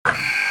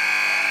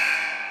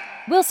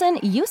Wilson,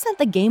 you sent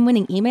the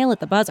game-winning email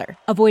at the buzzer,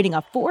 avoiding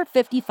a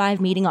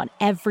 4:55 meeting on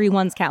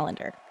everyone's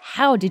calendar.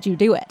 How did you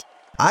do it?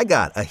 I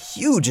got a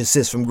huge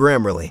assist from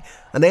Grammarly,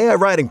 an AI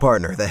writing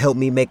partner that helped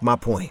me make my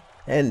point.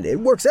 And it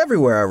works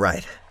everywhere I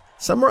write.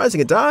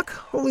 Summarizing a doc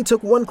only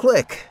took one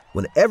click.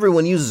 When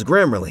everyone uses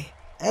Grammarly,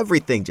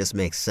 everything just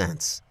makes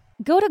sense.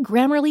 Go to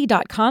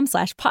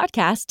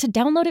Grammarly.com/podcast to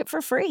download it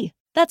for free.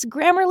 That's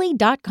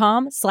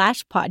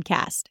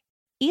Grammarly.com/podcast.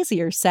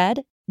 Easier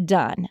said,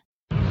 done.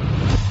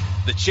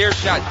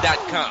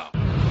 TheChairshot.com.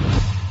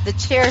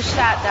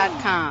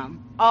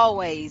 TheChairshot.com.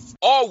 Always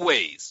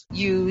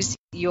use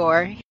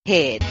your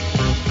head.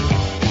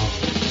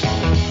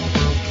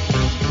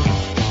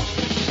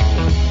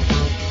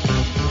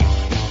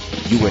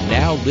 You are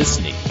now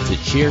listening to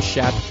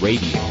Chairshot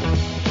Radio.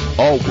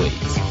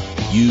 Always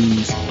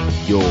use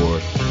your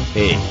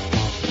head.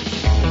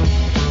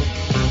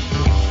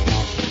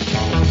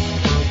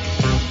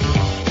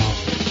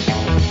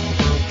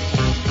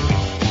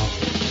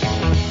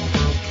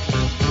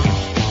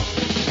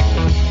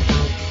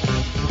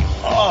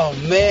 Oh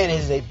man, it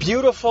is a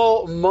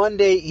beautiful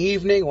Monday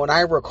evening when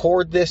I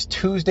record this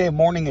Tuesday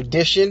morning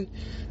edition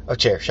of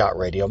Chairshot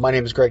Radio. My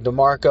name is Greg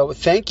DeMarco.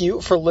 Thank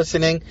you for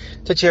listening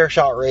to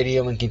Chairshot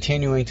Radio and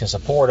continuing to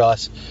support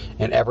us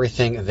in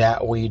everything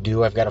that we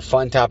do. I've got a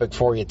fun topic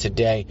for you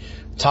today,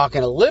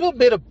 talking a little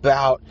bit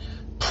about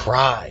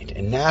pride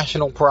and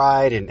national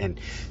pride and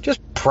just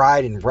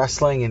pride in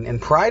wrestling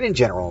and pride in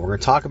general. We're going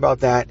to talk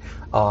about that in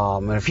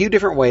a few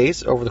different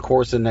ways over the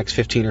course of the next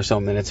 15 or so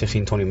minutes,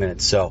 15, 20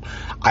 minutes. So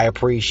I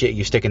appreciate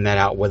you sticking that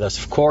out with us.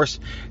 Of course,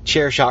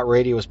 Chairshot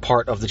Radio is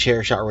part of the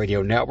Chairshot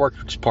Radio Network,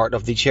 which is part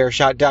of the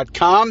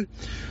Chairshot.com,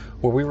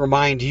 where we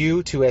remind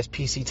you to, as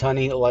PC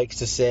Tunney likes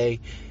to say,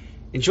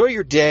 enjoy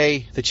your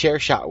day the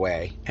Chairshot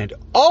way and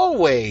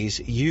always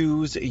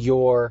use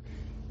your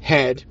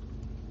head.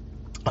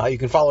 You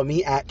can follow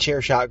me at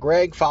Chairshot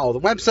Greg, follow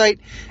the website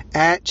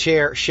at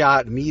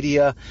Chairshot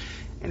Media,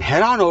 and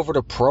head on over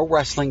to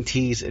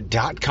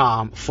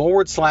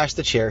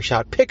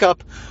ProWrestlingTees.com/TheChairShot. Pick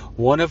up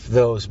one of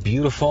those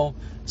beautiful,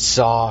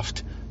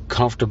 soft,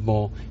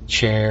 comfortable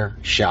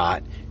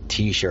Chairshot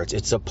t-shirts.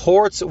 It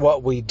supports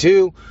what we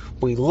do.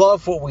 We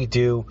love what we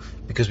do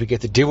because we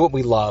get to do what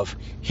we love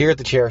here at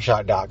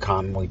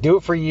TheChairShot.com. We do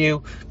it for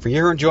you, for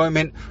your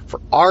enjoyment, for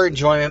our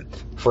enjoyment,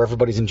 for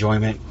everybody's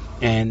enjoyment.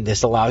 And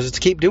this allows us to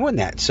keep doing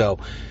that. So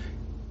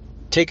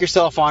take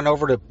yourself on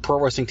over to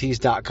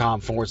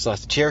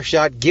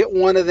ProWrestlingTees.com/TheChairShot. Get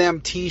one of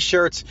them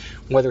t-shirts,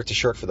 whether it's a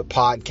shirt for the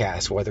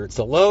podcast, whether it's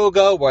the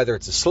logo, whether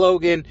it's a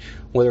slogan,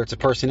 whether it's a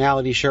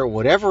personality shirt,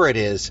 whatever it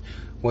is,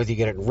 whether you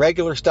get it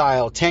regular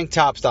style, tank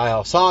top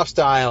style, soft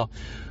style,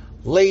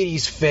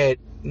 ladies fit,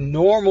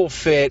 normal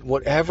fit,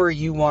 whatever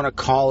you want to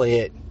call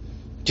it,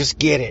 just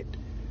get it.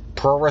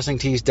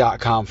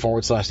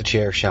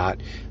 ProWrestlingTees.com/TheChairShot.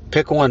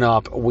 Pick one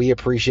up. We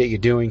appreciate you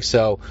doing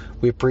so.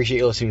 We appreciate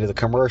you listening to the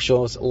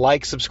commercials.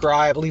 Like,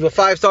 subscribe, leave a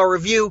 5-star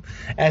review,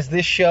 as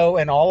this show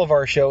and all of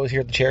our shows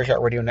here at the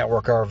Chairshot Radio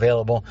Network are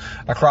available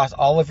across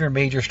all of your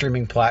major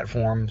streaming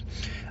platforms: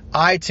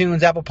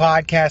 iTunes, Apple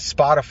Podcasts,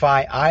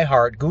 Spotify,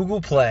 iHeart,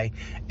 Google Play,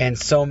 and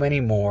so many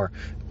more.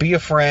 Be a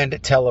friend,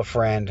 tell a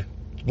friend.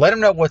 Let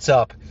them know what's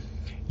up.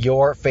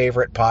 Your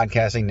favorite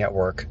podcasting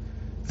network,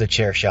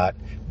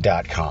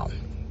 TheChairshot.com.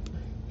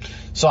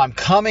 So I'm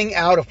coming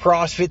out of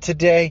CrossFit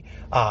today.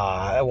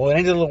 Well, it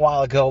ended a little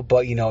while ago,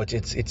 but you know,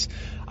 it's.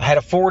 I had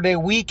a 4-day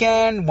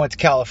weekend. Went to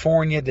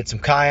California, did some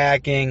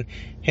kayaking,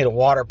 hit a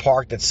water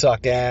park that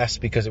sucked ass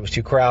because it was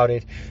too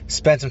crowded.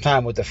 Spent some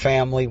time with the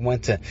family.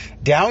 Went to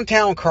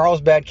downtown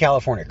Carlsbad,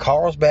 California,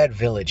 Carlsbad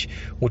Village,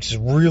 which is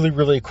really,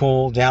 really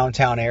cool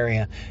downtown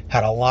area.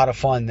 Had a lot of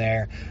fun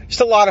there.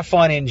 Just a lot of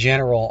fun in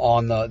general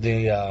on the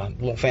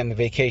little family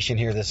vacation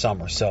here this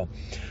summer. So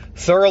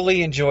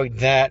thoroughly enjoyed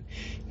that.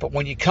 But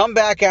when you come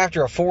back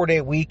after a 4-day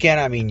weekend,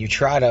 I mean, you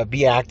try to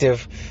be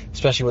active,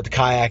 especially with the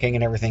kayaking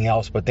and everything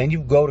else. But then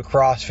you go to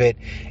CrossFit,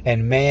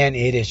 and man,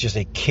 it is just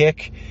a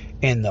kick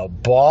in the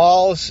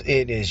balls.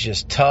 It is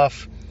just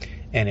tough,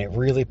 and it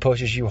really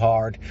pushes you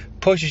hard,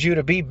 pushes you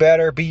to be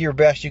better, be your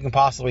best you can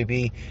possibly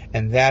be.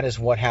 And that is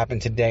what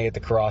happened today at the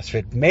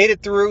CrossFit. Made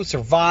it through,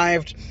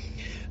 survived,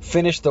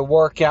 finished the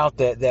workout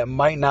that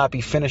might not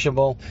be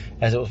finishable,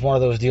 as it was one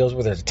of those deals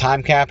where there's a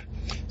time cap.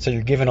 So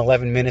you're given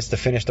 11 minutes to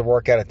finish the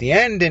workout at the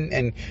end,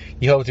 and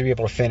you hope to be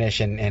able to finish.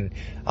 And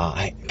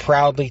I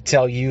proudly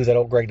tell you that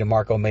old Greg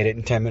DeMarco made it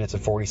in 10 minutes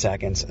and 40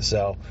 seconds.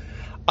 So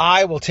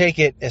I will take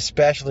it,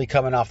 especially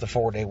coming off the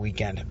 4-day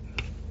weekend.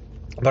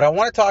 But I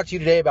want to talk to you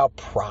today about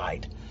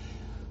pride.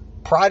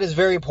 Pride is a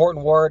very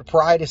important word.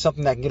 Pride is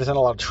something that can get us in a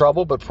lot of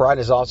trouble, but pride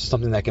is also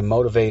something that can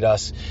motivate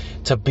us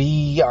to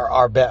be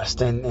our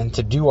best and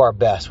to do our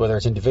best, whether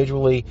it's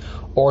individually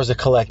or as a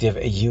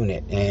collective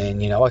unit.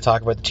 And, you know, I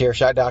talk about the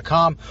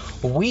Chairshot.com.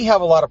 We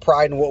have a lot of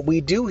pride in what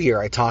we do here.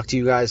 I talked to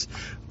you guys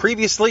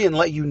previously and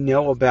let you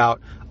know about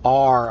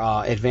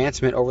our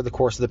advancement over the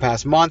course of the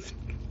past month,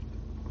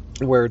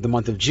 where the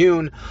month of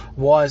June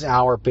was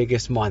our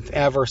biggest month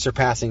ever,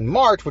 surpassing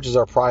March, which is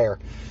our prior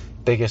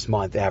biggest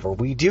month ever.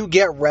 We do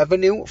get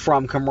revenue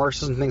from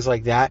commercials and things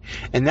like that,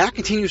 and that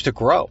continues to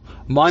grow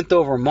month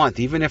over month.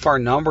 Even if our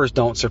numbers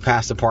don't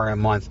surpass the partner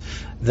month,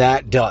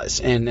 that does,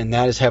 and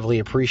that is heavily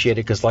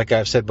appreciated because, like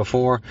I've said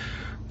before,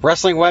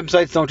 wrestling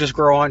websites don't just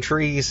grow on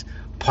trees.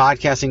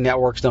 Podcasting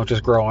networks don't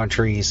just grow on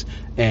trees,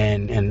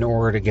 and in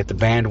order to get the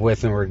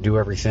bandwidth, in order to do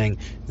everything,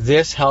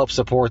 this helps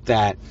support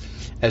that,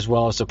 as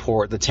well as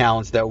support the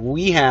talents that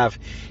we have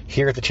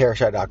here at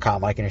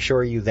thechairshot.com. I can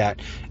assure you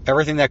that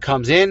everything that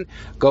comes in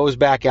goes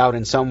back out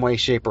in some way,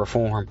 shape, or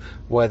form,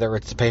 whether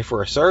it's to pay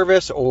for a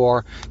service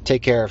or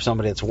take care of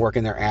somebody that's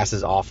working their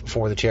asses off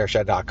for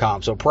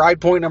thechairshot.com. So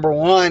pride point number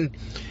one,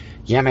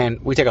 yeah, man,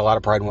 we take a lot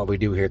of pride in what we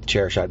do here at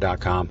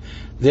thechairshot.com.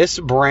 This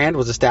brand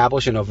was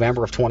established in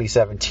November of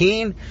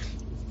 2017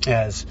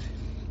 as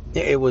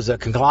it was a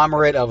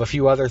conglomerate of a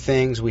few other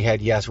things. We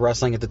had Yes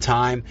Wrestling at the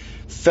time.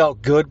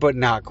 Felt good but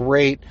not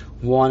great.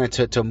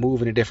 Wanted to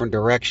move in a different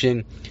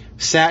direction.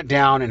 Sat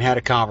down and had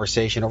a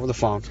conversation over the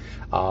phone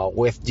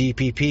with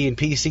DPP and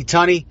PC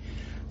Tunney.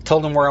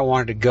 Told them where I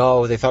wanted to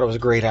go. They thought it was a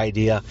great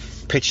idea.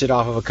 Pitched it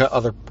off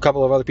of a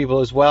couple of other people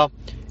as well.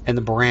 And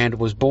the brand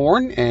was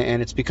born,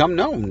 and it's become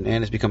known,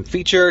 and it's become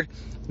featured.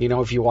 You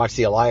know, if you watch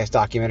the Elias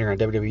documentary on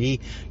WWE,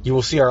 you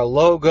will see our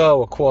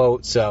logo, a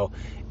quote. So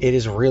it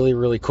is really,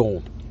 really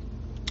cool.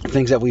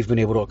 Things that we've been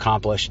able to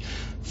accomplish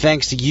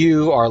thanks to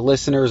you, our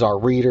listeners, our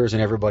readers,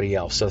 and everybody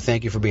else. So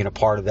thank you for being a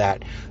part of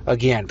that.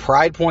 Again,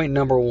 pride point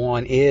number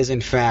one is, in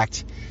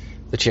fact,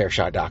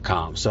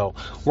 thechairshot.com. So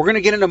we're going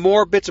to get into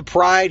more bits of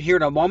pride here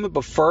in a moment.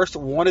 But first,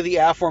 one of the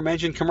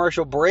aforementioned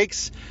commercial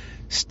breaks.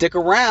 Stick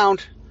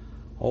around.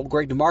 Old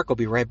Greg DeMarco will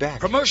be right back.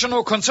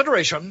 Promotional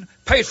consideration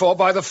paid for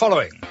by the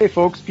following. Hey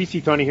folks,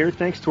 PC Tony here.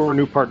 Thanks to our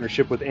new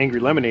partnership with Angry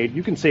Lemonade,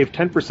 you can save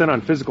 10%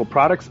 on physical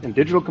products and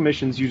digital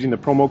commissions using the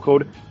promo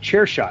code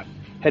Chairshot.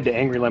 Head to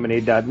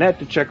angrylemonade.net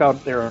to check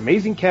out their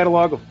amazing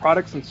catalog of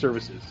products and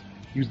services.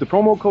 Use the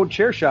promo code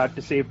Chairshot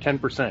to save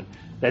 10%.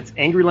 That's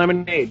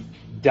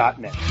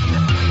angrylemonade.net.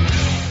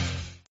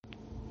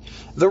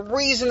 The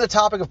reason the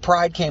topic of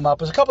pride came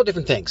up was a couple of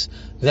different things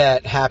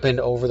that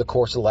happened over the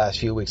course of the last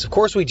few weeks. Of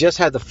course, we just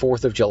had the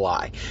 4th of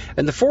July.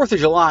 And the 4th of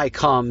July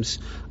comes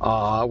with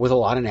a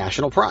lot of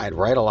national pride,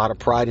 right? A lot of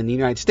pride in the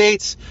United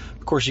States.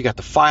 Of course, you got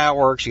the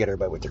fireworks. You got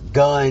everybody with their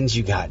guns.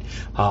 You got,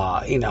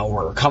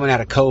 we're coming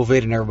out of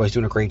COVID and everybody's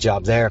doing a great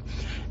job there.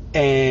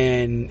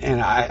 And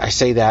I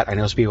say that. I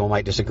know some people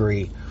might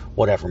disagree.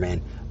 Whatever,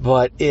 man.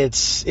 But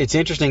it's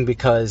interesting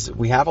because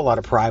we have a lot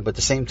of pride, but at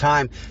the same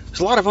time,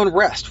 there's a lot of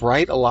unrest,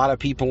 right? A lot of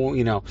people,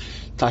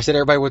 I said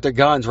everybody with their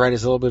guns, right,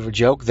 is a little bit of a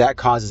joke. That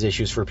causes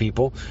issues for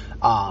people.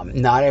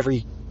 Not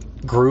every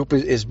group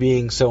is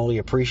being solely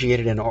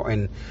appreciated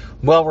and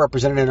well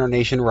represented in our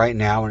nation right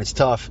now, and it's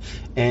tough.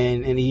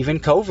 And even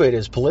COVID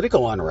is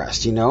political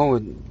unrest,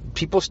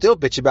 People still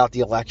bitch about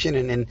the election,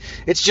 and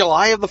it's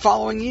July of the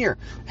following year,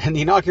 and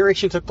the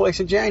inauguration took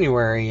place in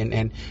January,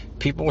 and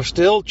people are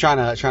still trying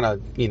to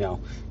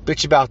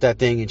bitch about that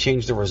thing and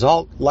change the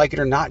result. Like it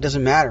or not,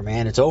 doesn't matter,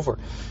 man. It's over,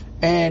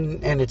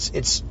 and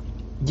it's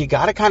you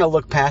got to kind of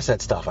look past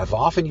that stuff. I've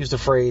often used the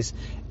phrase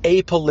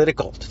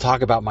apolitical to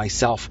talk about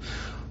myself.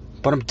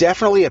 But I'm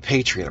definitely a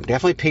patriot. I'm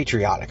definitely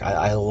patriotic.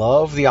 I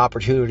love the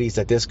opportunities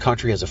that this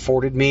country has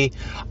afforded me.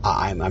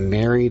 I'm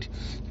married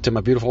to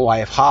my beautiful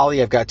wife,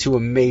 Holly. I've got 2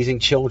 amazing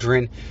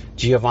children,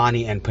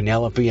 Giovanni and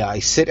Penelope. I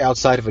sit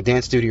outside of a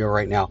dance studio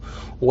right now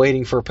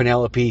waiting for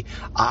Penelope.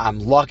 I'm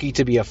lucky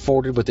to be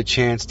afforded with the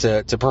chance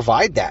to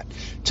provide that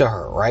to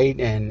her, right?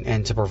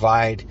 And to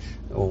provide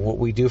what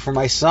we do for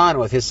my son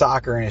with his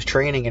soccer and his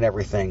training and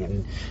everything.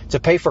 And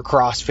to pay for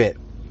CrossFit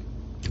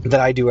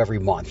that I do every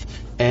month,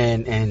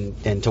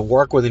 and to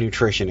work with a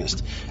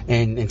nutritionist,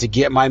 and to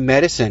get my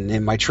medicine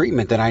and my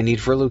treatment that I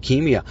need for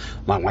leukemia.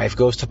 My wife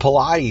goes to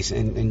Pilates,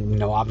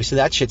 and obviously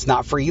that shit's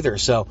not free either.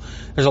 So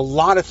there's a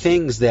lot of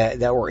things that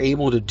we're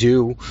able to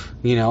do,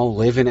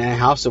 live in a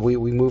house that we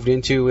moved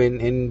into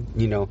in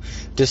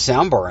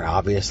December, and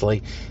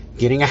obviously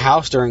getting a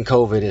house during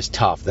COVID is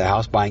tough. The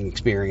house buying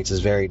experience is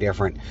very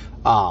different.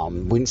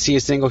 We didn't see a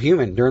single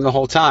human during the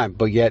whole time,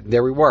 but yet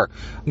there we were,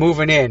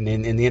 moving in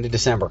the end of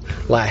December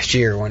last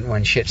year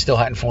when shit still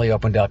hadn't fully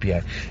opened up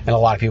yet, and a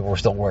lot of people were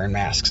still wearing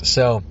masks.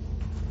 So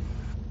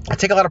I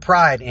take a lot of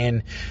pride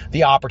in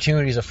the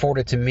opportunities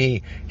afforded to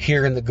me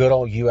here in the good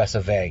old US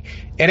of A.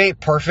 It ain't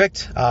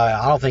perfect.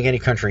 I don't think any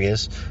country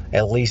is,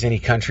 at least any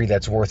country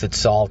that's worth its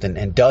salt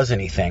and does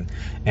anything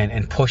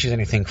and pushes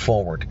anything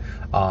forward.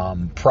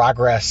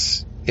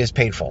 Progress is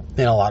painful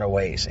in a lot of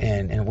ways,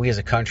 and we as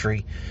a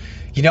country,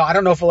 I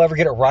don't know if we'll ever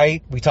get it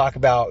right. We talk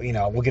about,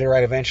 we'll get it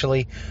right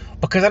eventually,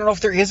 because I don't know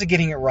if there is a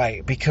getting it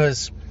right,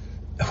 because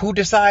who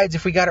decides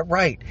if we got it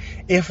right?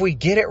 If we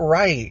get it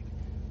right,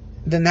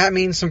 then that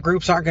means some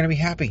groups aren't going to be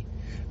happy,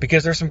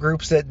 because there's some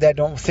groups that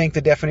don't think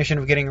the definition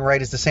of getting it right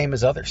is the same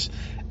as others.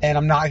 And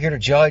I'm not here to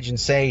judge and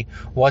say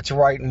what's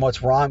right and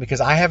what's wrong,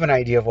 because I have an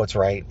idea of what's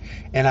right,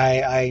 and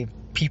I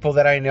people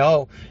that I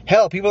know,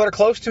 hell, people that are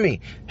close to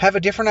me, have a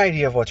different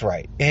idea of what's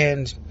right.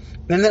 And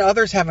then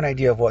others have an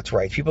idea of what's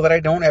right. People that I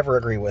don't ever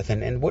agree with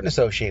and wouldn't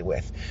associate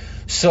with.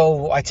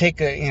 So I just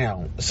got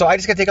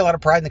to take a lot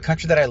of pride in the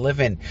country that I live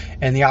in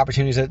and the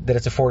opportunities that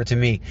it's afforded to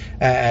me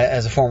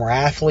as a former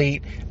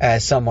athlete,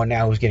 as someone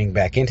now who's getting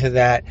back into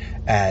that,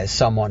 as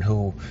someone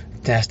who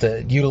has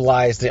to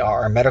utilize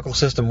our medical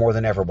system more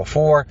than ever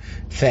before,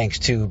 thanks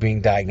to being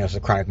diagnosed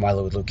with chronic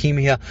myeloid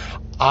leukemia.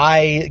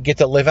 I get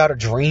to live out a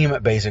dream,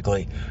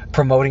 basically,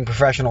 promoting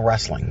professional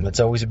wrestling.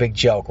 That's always a big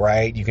joke,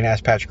 right? You can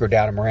ask Patrick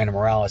O'Dowd and Miranda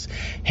Morales,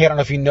 hey, I don't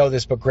know if you know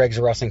this, but Greg's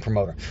a wrestling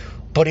promoter.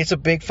 But it's a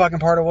big fucking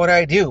part of what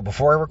I do.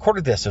 Before I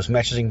recorded this, I was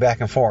messaging back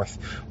and forth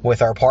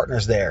with our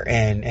partners there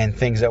and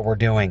things that we're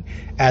doing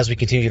as we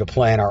continue to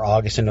plan our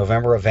August and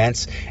November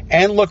events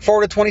and look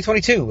forward to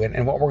 2022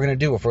 and what we're going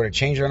to do, if we're going to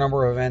change our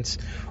number of events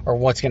or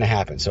what's going to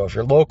happen. So if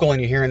you're local and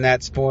you're hearing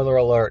that, spoiler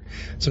alert,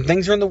 some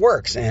things are in the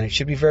works, and it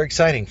should be very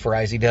exciting for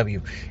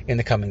IZW in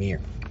the coming year.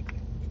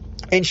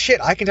 And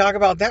shit, I can talk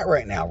about that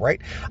right now,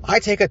 right? I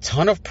take a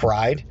ton of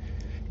pride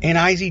in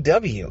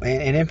IZW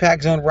and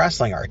Impact Zone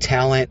Wrestling, our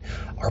talent,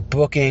 our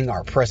booking,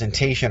 our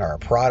presentation, our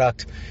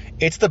product.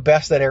 It's the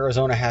best that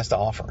Arizona has to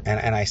offer.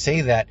 And I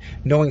say that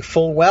knowing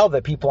full well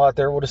that people out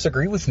there will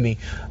disagree with me,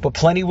 but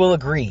plenty will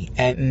agree.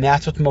 And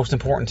that's what's most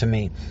important to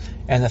me.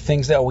 And the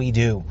things that we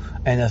do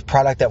and the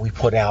product that we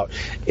put out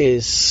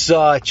is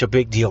such a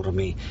big deal to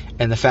me.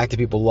 And the fact that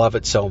people love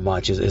it so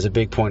much is a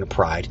big point of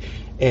pride.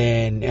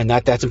 And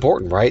that's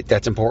important, right?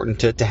 That's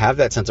important to have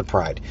that sense of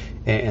pride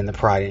and the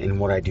pride in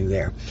what I do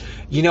there.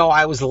 You know,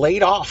 I was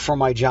laid off from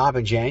my job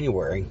in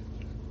January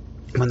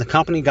when the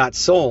company got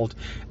sold,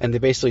 and they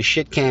basically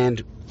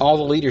shit-canned all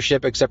the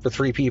leadership except for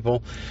 3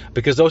 people,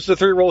 because those are the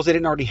 3 roles they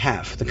didn't already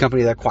have, the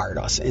company that acquired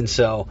us. And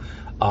so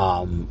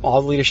all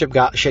the leadership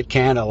got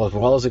shit-canned, as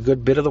well as a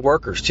good bit of the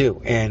workers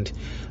too. And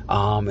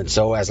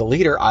so as a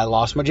leader, I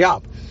lost my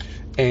job.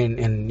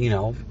 And you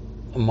know,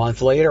 a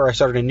month later, I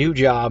started a new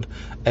job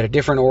at a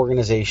different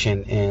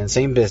organization and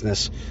same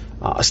business,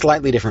 a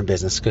slightly different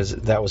business because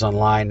that was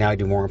online. Now I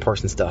do more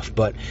in-person stuff,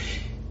 but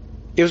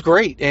it was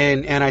great.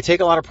 And I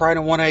take a lot of pride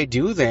in what I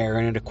do there.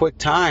 And in a quick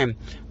time,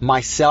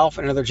 myself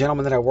and another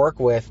gentleman that I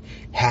work with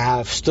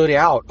have stood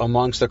out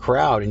amongst the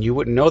crowd. And you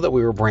wouldn't know that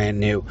we were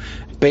brand new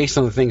based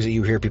on the things that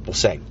you hear people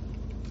say.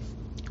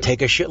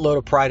 Take a shitload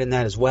of pride in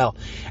that as well.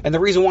 And the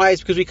reason why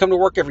is because we come to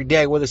work every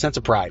day with a sense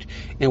of pride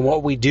in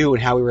what we do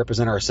and how we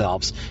represent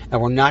ourselves.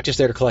 And we're not just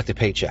there to collect a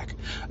paycheck.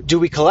 Do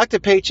we collect a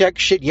paycheck?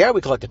 Shit, yeah,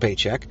 we collect a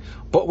paycheck.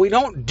 But we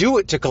don't do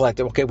it to collect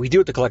it. Okay, we do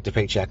it to collect a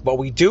paycheck. But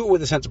we do it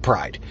with a sense of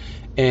pride.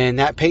 And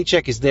that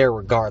paycheck is there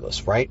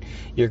regardless, right?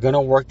 You're going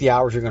to work the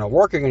hours you're going to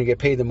work. You're going to get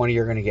paid the money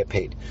you're going to get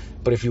paid.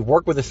 But if you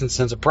work with a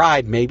sense of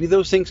pride, maybe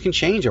those things can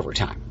change over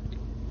time.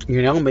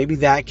 You know, maybe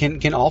that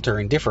can alter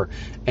and differ,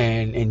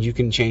 and you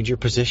can change your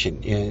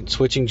position. And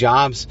switching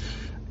jobs,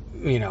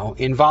 you know,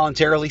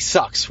 involuntarily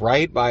sucks,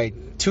 right? By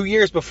 2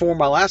 years before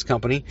my last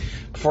company,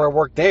 before I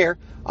worked there,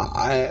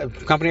 a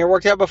company I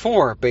worked at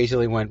before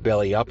basically went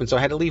belly up, and so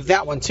I had to leave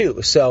that one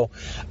too. So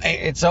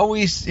it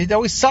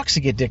always sucks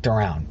to get dicked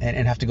around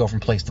and have to go from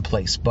place to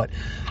place. But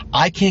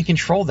I can't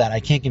control that.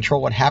 I can't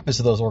control what happens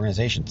to those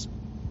organizations,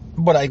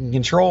 but I can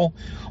control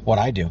what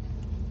I do.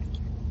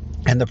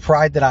 And the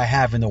pride that I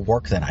have in the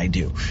work that I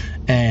do.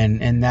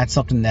 And that's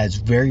something that's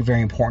very, very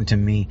important to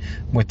me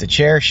with the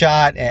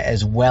Chairshot,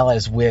 as well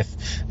as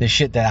with the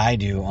shit that I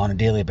do on a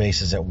daily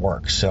basis at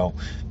work. So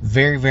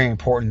very, very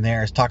important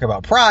there. Is talk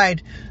about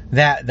pride,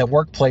 that the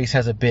workplace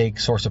has a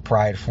big source of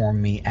pride for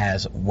me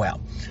as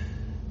well.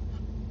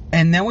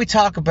 And then we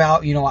talk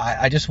about, you know,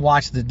 I just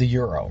watched the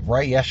Euro,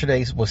 right?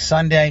 Yesterday was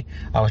Sunday.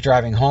 I was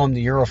driving home.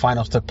 The Euro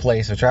finals took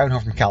place. I was driving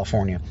home from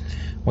California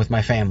with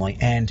my family,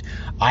 and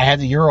I had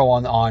the Euro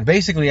on.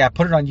 Basically, I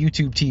put it on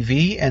YouTube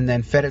TV and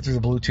then fed it through the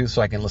Bluetooth so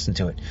I can listen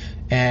to it.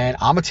 And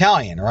I'm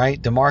Italian, right?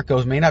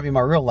 DeMarco's may not be my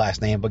real last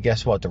name, but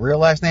guess what? The real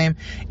last name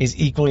is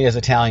equally as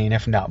Italian,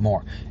 if not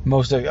more.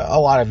 A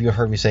lot of you have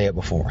heard me say it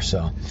before,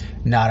 so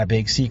not a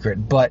big secret.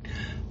 But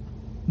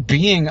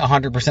being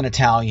 100%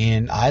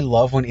 Italian, I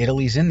love when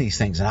Italy's in these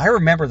things. And I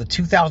remember the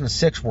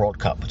 2006 World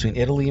Cup between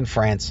Italy and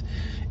France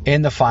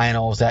in the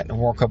finals. That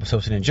World Cup was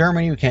hosted in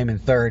Germany. We came in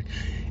third.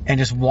 And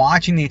just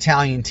watching the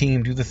Italian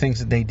team do the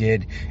things that they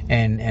did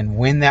and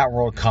win that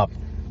World Cup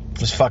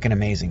was fucking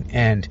amazing.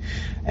 And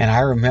I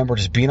remember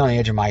just being on the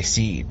edge of my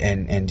seat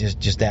and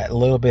just that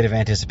little bit of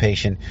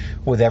anticipation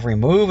with every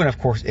move. And, of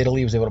course,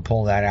 Italy was able to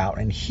pull that out.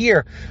 And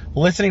here,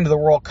 listening to the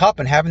World Cup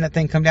and having that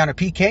thing come down to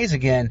PKs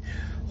again,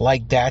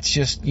 like, that's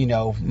just, you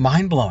know,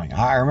 mind-blowing.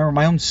 I remember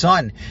my own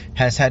son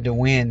had to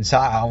win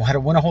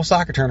a whole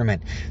soccer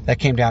tournament that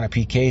came down to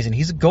PKs, and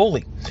he's a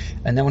goalie.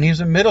 And then when he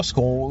was in middle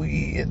school,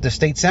 the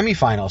state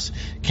semifinals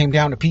came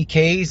down to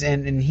PKs,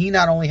 and he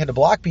not only had to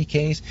block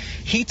PKs,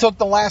 he took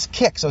the last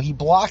kick. So he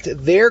blocked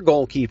their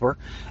goalkeeper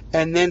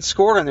and then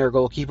scored on their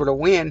goalkeeper to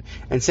win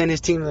and send his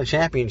team to the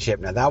championship.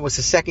 Now, that was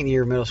his second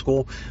year in middle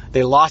school.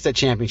 They lost that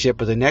championship,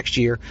 but the next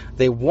year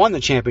they won the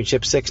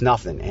championship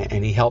 6-0,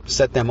 and he helped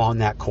set them on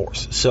that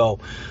course. So,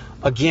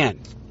 again,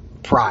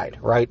 pride,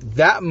 right?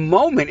 That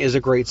moment is a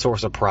great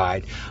source of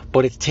pride,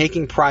 but it's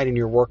taking pride in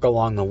your work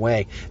along the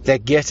way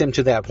that gets him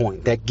to that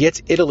point, that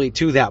gets Italy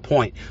to that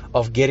point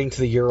of getting to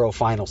the Euro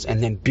finals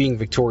and then being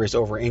victorious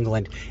over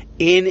England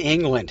in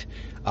England.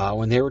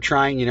 When they were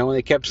trying, when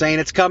they kept saying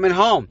it's coming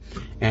home,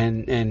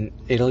 and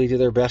Italy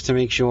did their best to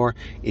make sure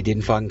it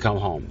didn't fucking come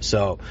home.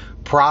 So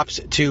props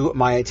to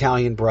my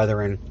Italian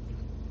brethren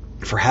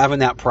for having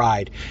that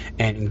pride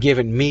and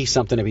giving me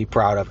something to be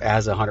proud of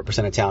as a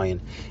 100%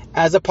 Italian,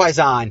 as a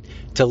paisan,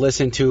 to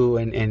listen to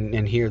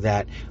and hear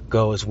that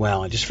go as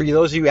well. And just for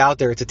those of you out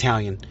there, it's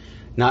Italian,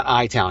 not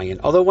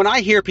Italian. Although when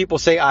I hear people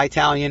say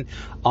Italian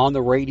on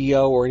the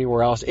radio or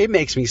anywhere else, it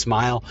makes me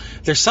smile.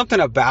 There's something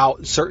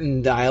about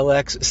certain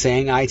dialects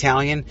saying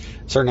Italian,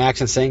 certain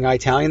accents saying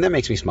Italian, that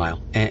makes me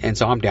smile. And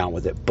so I'm down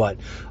with it. But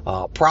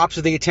props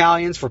to the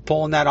Italians for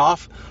pulling that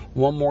off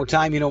one more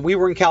time. We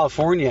were in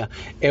California.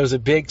 It was a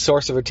big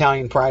source of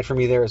Italian pride for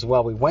me there as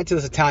well. We went to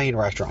this Italian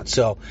restaurant.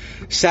 So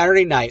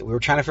Saturday night, we were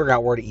trying to figure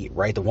out where to eat,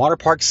 right? The water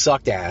park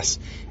sucked ass.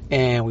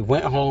 And we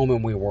went home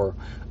and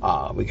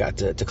we got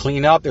to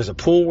clean up. There's a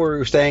pool where we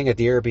were staying at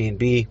the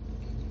Airbnb.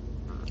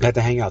 Had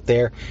to hang out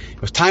there.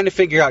 It was time to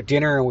figure out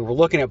dinner, and we were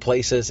looking at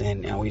places,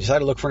 and we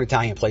decided to look for an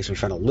Italian place. We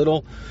found a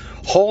little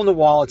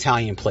hole-in-the-wall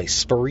Italian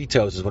place.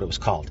 Spiritos is what it was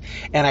called.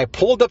 And I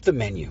pulled up the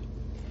menu,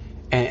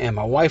 and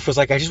my wife was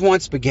like, I just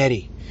want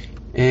spaghetti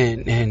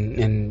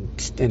and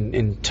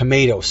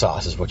tomato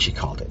sauce is what she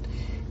called it.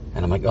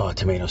 And I'm like, oh,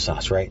 tomato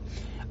sauce, right?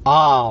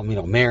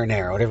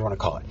 Marinara, whatever you want to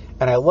call it.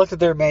 And I looked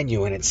at their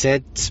menu, and it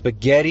said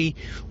spaghetti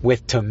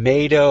with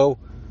tomato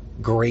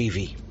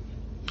gravy.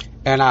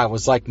 And I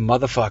was like,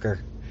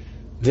 motherfucker.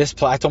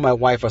 I told my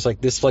wife, I was like,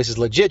 this place is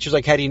legit. She was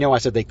like, how do you know? I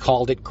said, they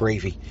called it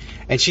gravy.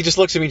 And she just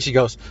looks at me and she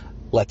goes,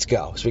 let's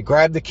go. So we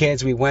grabbed the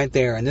kids, we went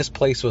there, and this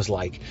place was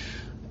like,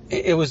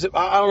 it was,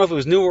 I don't know if it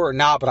was newer or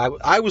not, but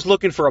I was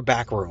looking for a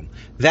back room.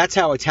 That's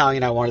how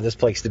Italian I wanted this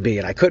place to be,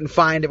 and I couldn't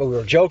find it, but we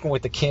were joking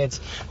with the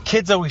kids.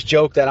 Kids always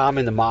joke that I'm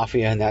in the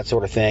mafia and that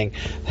sort of thing,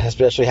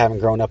 especially having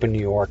grown up in New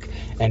York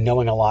and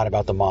knowing a lot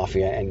about the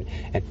mafia, and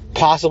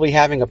possibly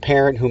having a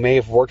parent who may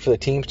have worked for the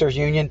Teamsters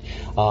Union,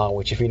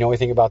 which if you know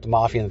anything about the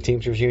mafia and the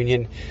Teamsters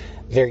Union,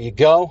 there you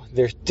go.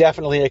 There's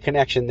definitely a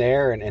connection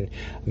there, and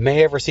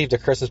may have received a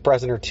Christmas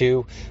present or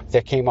two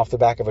that came off the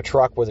back of a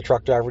truck where the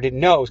truck driver didn't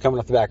know it was coming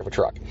off the back of a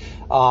truck.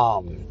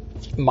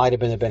 Might have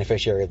been the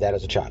beneficiary of that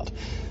as a child.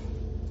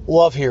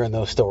 Love hearing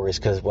those stories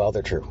because, well,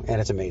 they're true, and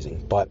it's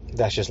amazing, but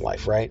that's just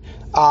life, right?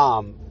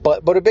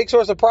 But a big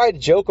source of pride to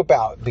joke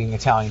about being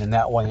Italian in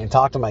that way and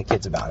talk to my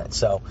kids about it.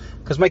 So,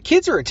 because my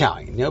kids are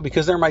Italian,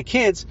 because they're my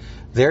kids,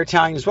 they're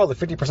Italian as well. They're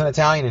 50%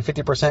 Italian and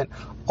 50%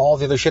 all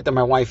the other shit that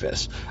my wife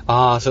is.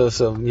 So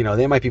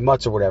they might be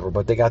mutts or whatever,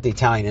 but they got the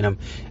Italian in them,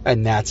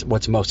 and that's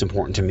what's most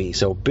important to me.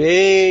 So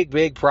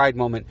big pride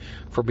moment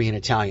for being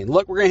Italian.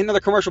 Look, we're going to hit another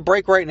commercial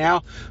break right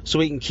now so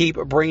we can keep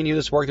bringing you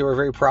this work that we're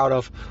very proud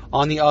of.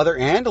 On the other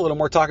end, a little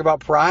more talk about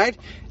pride,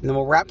 and then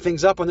we'll wrap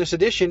things up on this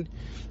edition.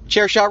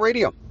 Chairshot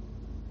Radio.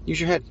 Use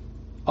your head.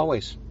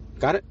 Always.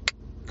 Got it?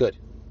 Good.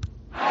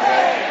 8, 7,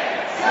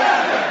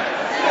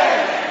 6,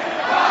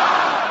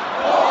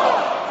 5,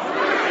 4,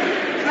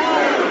 3, 2,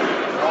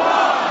 1.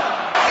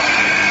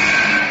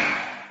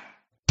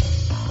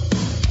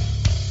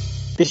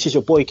 This is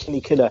your boy Kenny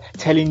Killer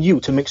telling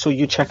you to make sure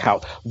you check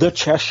out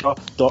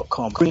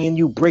thechairshot.com, bringing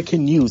you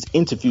breaking news,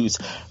 interviews,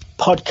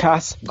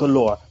 podcasts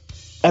galore,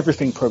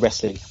 everything pro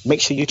wrestling.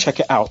 Make sure you check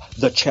it out,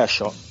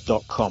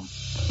 thechairshot.com.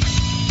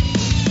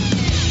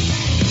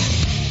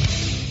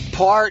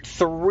 Part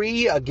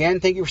 3.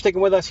 Again, thank you for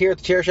sticking with us here at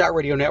the Chairshot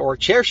Radio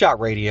Network. Chairshot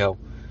Radio,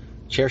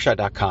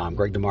 Chairshot.com.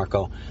 Greg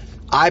DeMarco.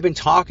 I've been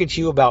talking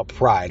to you about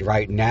pride,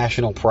 right?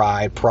 National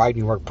pride, pride in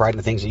your work, pride in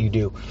the things that you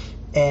do.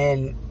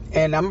 And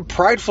I'm a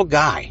prideful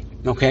guy,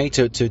 okay?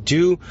 To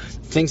do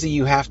things that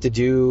you have to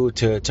do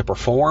to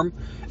perform.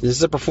 This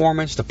is a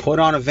performance, to put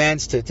on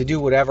events, to do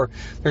whatever.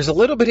 There's a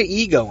little bit of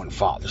ego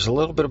involved. There's a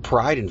little bit of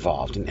pride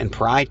involved. And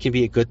pride can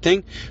be a good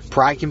thing.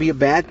 Pride can be a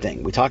bad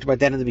thing. We talked about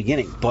that in the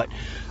beginning. But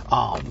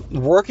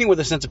working with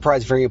a sense of pride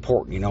is very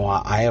important.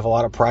 I have a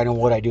lot of pride in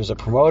what I do as a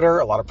promoter,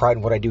 a lot of pride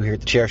in what I do here at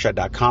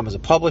thechairshot.com as a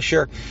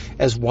publisher,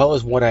 as well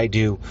as what I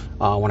do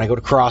when I go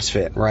to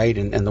CrossFit, right,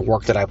 and the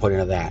work that I put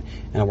into that.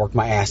 And I worked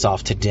my ass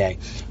off today.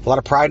 A lot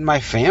of pride in my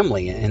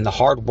family and the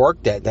hard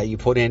work that you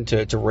put in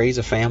to raise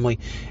a family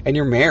and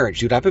your marriage.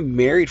 Dude, I've been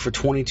married for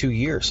 22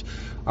 years,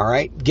 all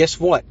right? Guess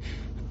what?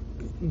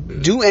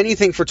 Do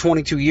anything for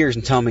 22 years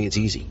and tell me it's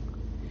easy.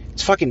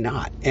 It's fucking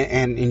not.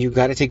 And you've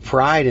got to take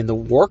pride in the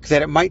work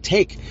that it might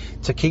take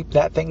to keep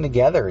that thing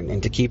together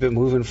and to keep it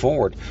moving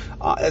forward.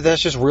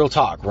 That's just real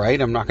talk, right?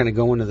 I'm not going to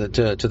go into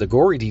the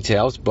gory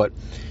details, but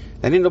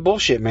that ain't no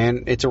bullshit,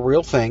 man. It's a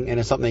real thing, and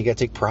it's something you got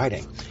to take pride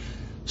in.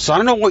 So I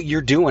don't know what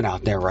you're doing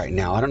out there right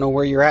now. I don't know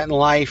where you're at in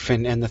life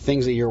and the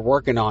things that you're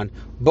working on,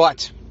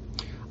 but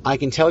I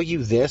can tell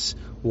you this,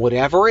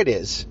 whatever it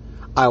is,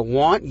 I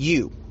want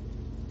you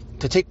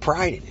to take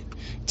pride in it.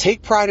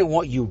 Take pride in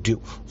what you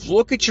do.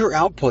 Look at your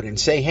output and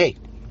say, hey,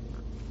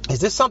 is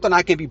this something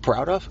I can be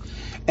proud of?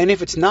 And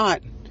if it's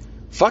not,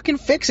 fucking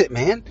fix it,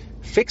 man.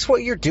 fix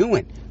what you're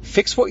doing.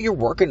 Fix what you're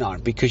working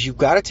on, because you've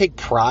got to take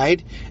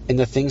pride in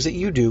the things that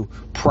you do,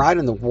 pride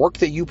in the work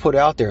that you put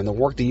out there and the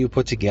work that you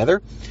put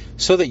together,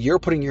 so that you're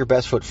putting your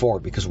best foot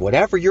forward, because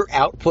whatever your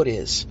output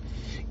is,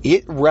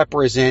 it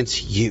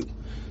represents you.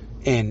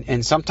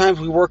 And sometimes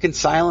we work in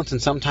silence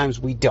and sometimes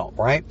we don't,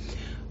 right?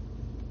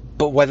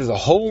 But whether the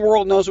whole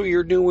world knows what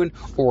you're doing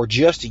or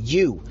just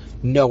you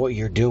know what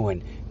you're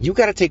doing, you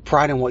got to take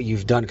pride in what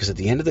you've done, because at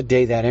the end of the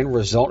day, that end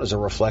result is a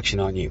reflection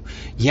on you.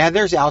 Yeah,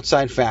 there's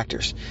outside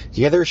factors.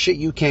 Yeah, there's shit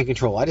you can't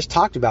control. I just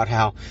talked about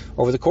how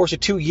over the course of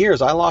 2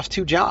 years, I lost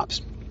 2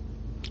 jobs.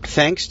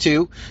 Thanks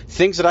to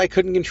things that I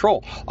couldn't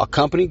control. A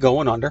company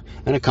going under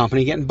and a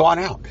company getting bought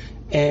out.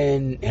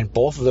 And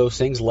both of those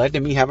things led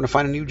to me having to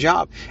find a new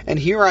job. And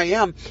here I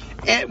am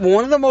at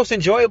one of the most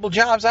enjoyable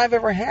jobs I've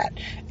ever had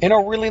in a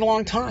really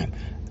long time.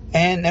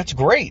 And that's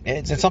great.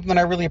 It's something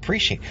I really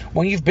appreciate.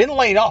 When you've been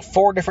laid off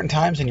 4 different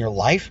times in your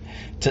life,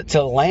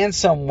 to land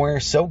somewhere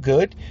so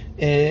good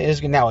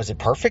is it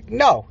perfect?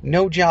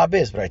 No job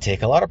is. But I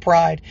take a lot of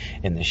pride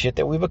in the shit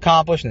that we've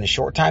accomplished in the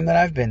short time that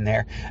I've been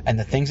there and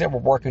the things that we're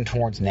working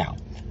towards now.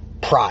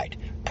 Pride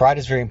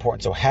is very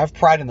important. So have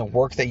pride in the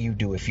work that you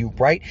do. If you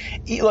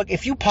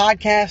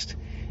podcast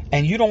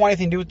and you don't want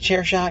anything to do with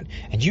Chairshot,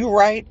 and you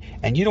write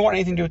and you don't want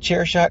anything to do with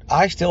Chairshot,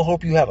 I still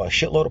hope you have a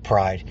shitload of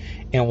pride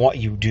in what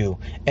you do.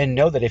 And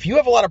know that if you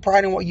have a lot of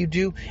pride in what you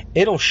do,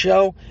 it'll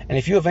show. And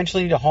if you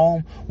eventually need a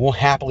home, we'll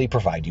happily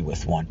provide you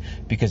with one.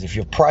 Because if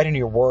you have pride in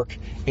your work,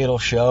 it'll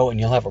show, and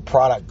you'll have a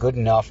product good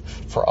enough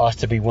for us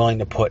to be willing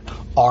to put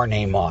our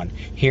name on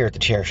here at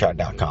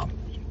thechairshot.com.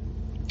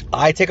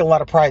 I take a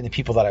lot of pride in the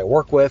people that I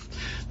work with,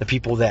 the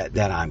people that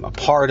I'm a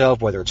part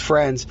of, whether it's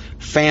friends,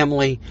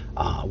 family,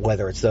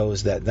 whether it's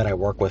those that I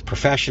work with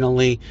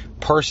professionally,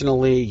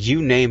 personally,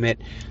 you name it.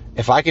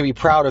 If I can be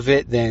proud of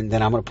it, then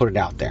I'm going to put it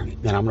out there,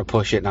 and I'm going to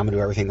push it, and I'm going to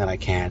do everything that I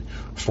can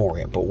for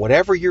it. But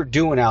whatever you're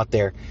doing out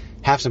there,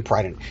 have some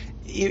pride in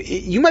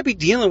it. You might be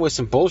dealing with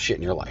some bullshit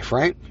in your life,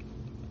 right?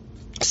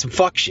 Some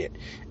fuck shit.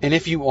 And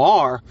if you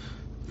are,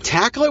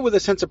 tackle it with a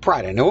sense of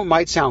pride. I know it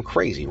might sound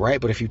crazy,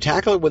 right? But if you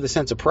tackle it with a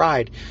sense of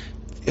pride,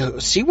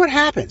 see what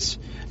happens.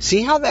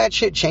 See how that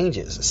shit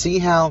changes. See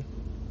how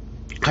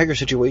your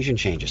situation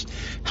changes.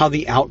 How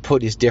the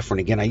output is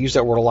different. Again, I use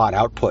that word a lot,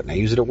 output, and I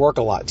use it at work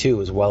a lot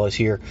too, as well as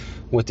here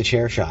with the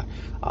Chairshot.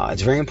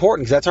 It's very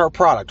important because that's our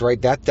product,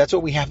 right? That's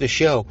what we have to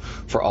show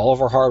for all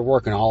of our hard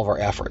work and all of our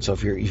effort. So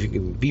if you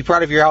can be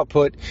proud of your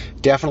output,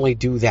 definitely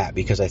do that,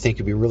 because I think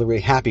you'll be really,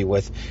 really happy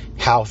with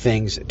how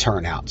things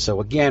turn out.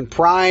 So again,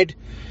 pride,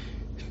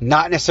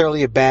 not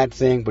necessarily a bad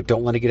thing, but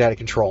don't let it get out of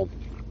control,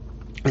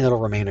 and it'll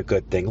remain a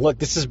good thing. Look,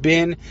 this has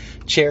been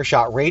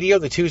Chairshot Radio,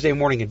 the Tuesday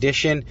morning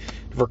edition,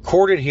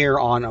 recorded here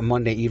on a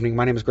Monday evening.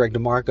 My name is Greg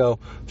DeMarco.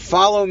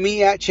 Follow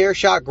me at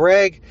Chairshot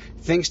Greg.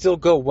 Things still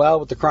go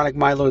well with the chronic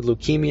myeloid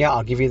leukemia.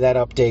 I'll give you that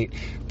update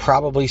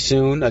probably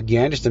soon,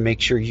 again, just to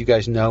make sure you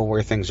guys know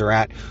where things are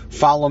at.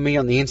 Follow me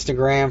on the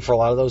Instagram for a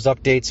lot of those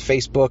updates,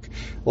 Facebook,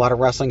 a lot of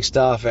wrestling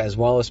stuff, as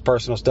well as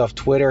personal stuff,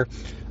 Twitter.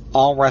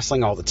 All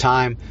wrestling all the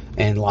time,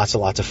 and lots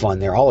of fun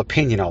there. All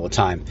opinion all the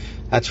time.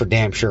 That's for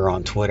damn sure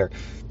on Twitter.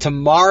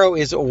 Tomorrow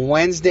is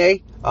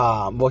Wednesday.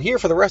 Here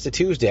for the rest of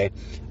Tuesday,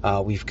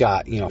 we've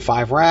got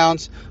 5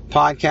 rounds,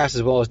 podcast,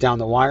 as well as Down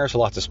the Wire. So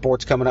lots of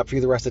sports coming up for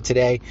you the rest of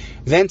today.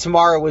 Then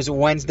tomorrow is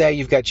Wednesday.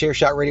 You've got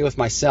Chairshot Radio with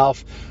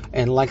myself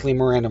and likely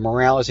Miranda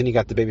Morales, and you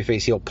got the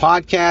Babyface Heel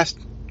podcast.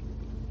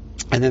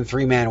 And then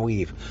 3-Man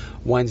Weave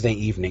Wednesday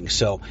evening.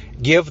 So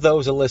give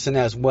those a listen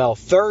as well.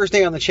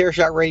 Thursday on the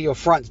Chairshot Radio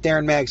front,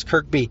 Darren Maggs,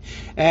 Kirkby,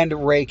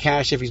 and Ray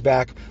Cash if he's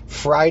back.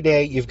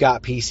 Friday, you've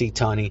got PC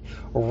Tunney.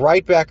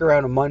 Right back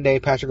around on Monday,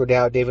 Patrick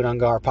O'Dowd, David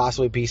Ungar,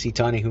 possibly PC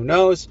Tunney, who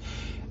knows.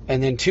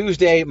 And then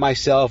Tuesday,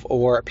 myself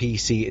or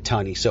PC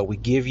Tunney. So we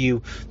give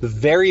you the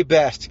very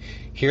best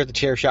here at the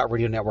Chairshot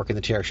Radio Network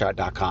and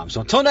thechairshot.com.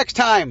 So until next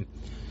time,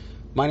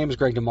 my name is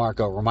Greg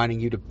DeMarco, reminding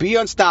you to be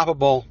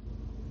unstoppable,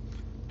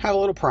 have a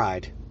little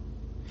pride,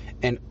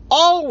 and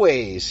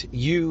always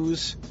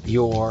use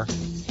your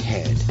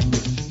head.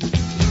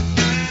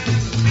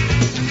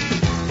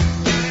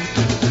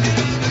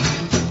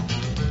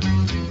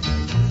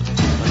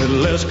 A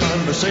little less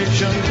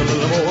conversation, a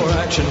little more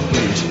action,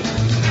 please.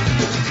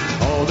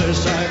 All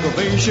this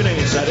aggravation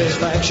ain't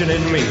satisfaction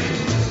in me.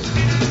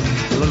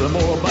 A little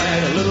more bite,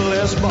 a little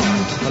less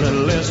bark, a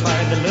little less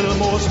fight, a little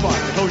more spark.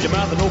 Close your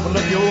mouth and open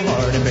up your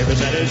heart, and baby,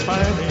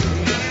 satisfy me.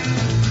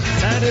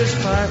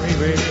 Satisfy me,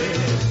 baby.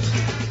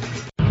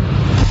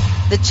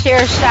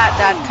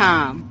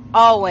 TheChairshot.com.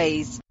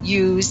 Always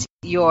use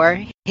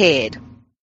your head.